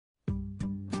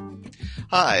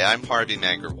Hi, I'm Harvey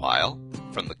Manger-Weil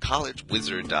from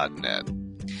thecollegewizard.net,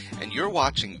 and you're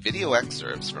watching video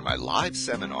excerpts from my live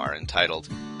seminar entitled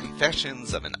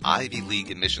Confessions of an Ivy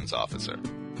League Admissions Officer.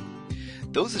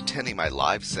 Those attending my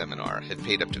live seminar have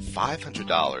paid up to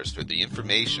 $500 for the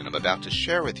information I'm about to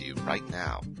share with you right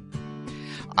now.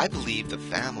 I believe the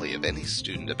family of any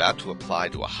student about to apply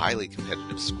to a highly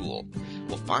competitive school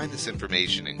will find this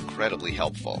information incredibly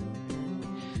helpful.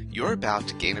 You're about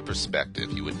to gain a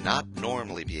perspective you would not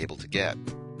normally be able to get,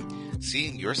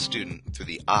 seeing your student through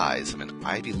the eyes of an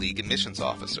Ivy League admissions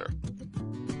officer.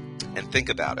 And think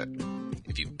about it.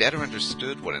 If you better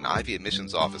understood what an Ivy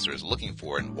admissions officer is looking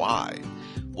for and why,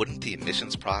 wouldn't the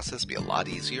admissions process be a lot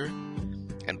easier?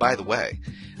 And by the way,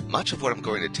 much of what I'm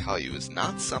going to tell you is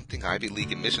not something Ivy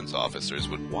League admissions officers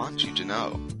would want you to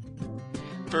know.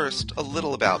 First, a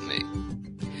little about me.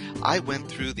 I went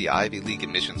through the Ivy League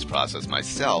admissions process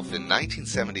myself in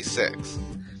 1976.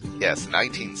 Yes,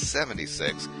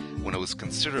 1976, when it was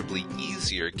considerably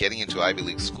easier getting into Ivy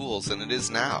League schools than it is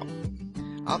now.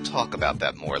 I'll talk about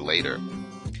that more later.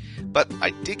 But I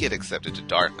did get accepted to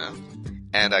Dartmouth,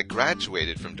 and I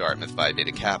graduated from Dartmouth Phi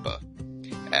Beta Kappa.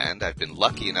 And I've been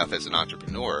lucky enough as an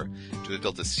entrepreneur to have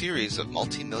built a series of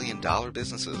multi-million-dollar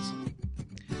businesses.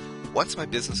 Once my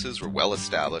businesses were well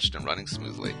established and running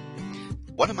smoothly,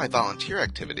 one of my volunteer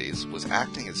activities was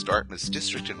acting as Dartmouth's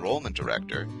District Enrollment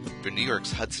Director for New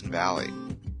York's Hudson Valley.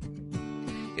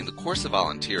 In the course of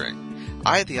volunteering,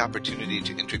 I had the opportunity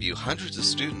to interview hundreds of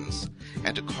students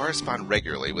and to correspond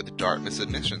regularly with the Dartmouth's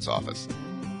admissions office.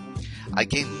 I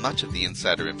gained much of the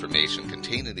insider information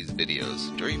contained in these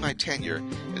videos during my tenure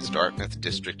as Dartmouth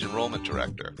District Enrollment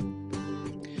Director.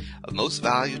 Of most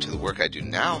value to the work I do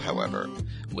now, however,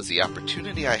 was the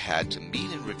opportunity I had to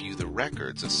meet and review the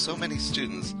records of so many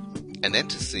students and then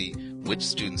to see which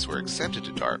students were accepted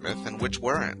to Dartmouth and which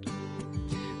weren't.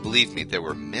 Believe me, there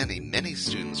were many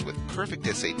students with perfect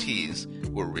SATs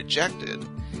who were rejected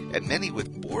and many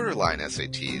with borderline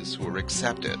SATs who were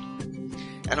accepted.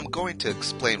 And I'm going to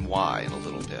explain why in a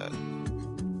little bit.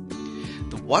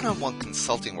 The one-on-one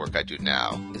consulting work I do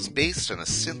now is based on a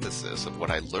synthesis of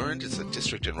what I learned as a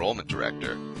district enrollment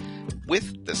director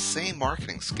with the same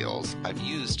marketing skills I've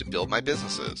used to build my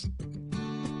businesses.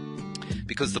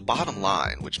 Because the bottom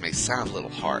line, which may sound a little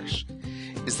harsh,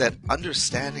 is that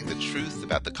understanding the truth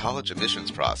about the college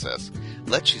admissions process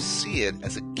lets you see it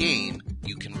as a game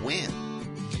you can win.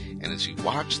 And as you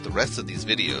watch the rest of these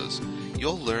videos,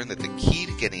 you'll learn that the key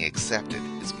to getting accepted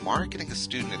is marketing a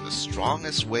student in the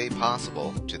strongest way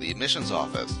possible to the admissions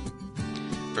office.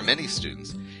 For many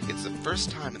students, it's the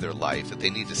first time in their life that they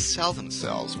need to sell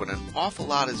themselves when an awful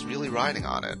lot is really riding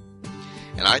on it.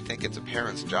 And I think it's a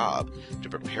parent's job to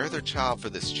prepare their child for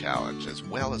this challenge as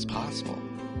well as possible.